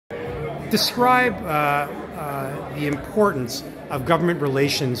Describe the importance of government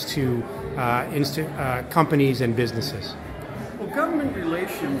relations to companies and businesses. Well, government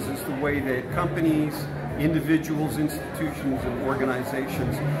relations is the way that companies, individuals, institutions, and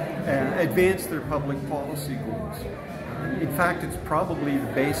organizations advance their public policy goals. In fact, it's probably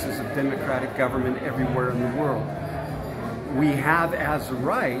the basis of democratic government everywhere in the world. We have as a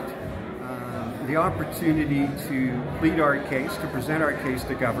right the opportunity to plead our case, to present our case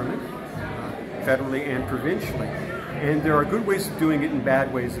to government, federally and provincially. And there are good ways of doing it and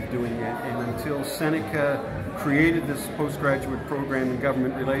bad ways of doing it. And until Seneca created this postgraduate program in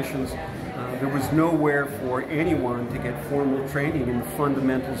government relations, there was nowhere for anyone to get formal training in the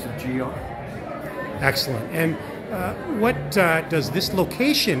fundamentals of GR. Excellent. And what does this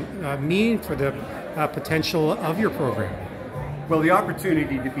location mean for the potential of your program? Well, the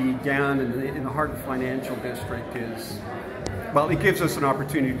opportunity to be down in the heart of the financial district is, well, it gives us an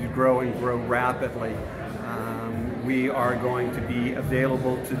opportunity to grow and grow rapidly. We are going to be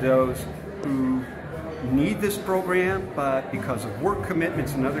available to those who need this program, but because of work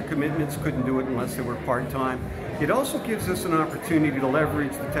commitments and other commitments couldn't do it unless they were part-time. It also gives us an opportunity to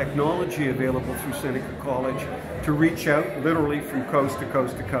leverage the technology available through Seneca College to reach out literally from coast to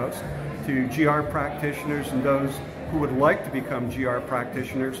coast to coast to GR practitioners and those who would like to become GR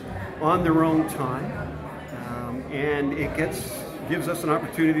practitioners on their own time. And it gives us an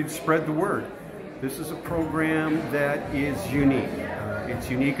opportunity to spread the word. This is a program that is unique. It's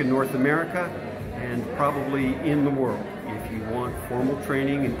unique in North America and probably in the world. If you want formal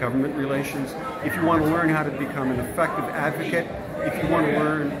training in government relations, if you want to learn how to become an effective advocate, if you want to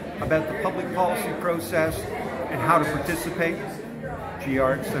learn about the public policy process and how to participate, GR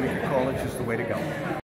at Seneca College is the way to go.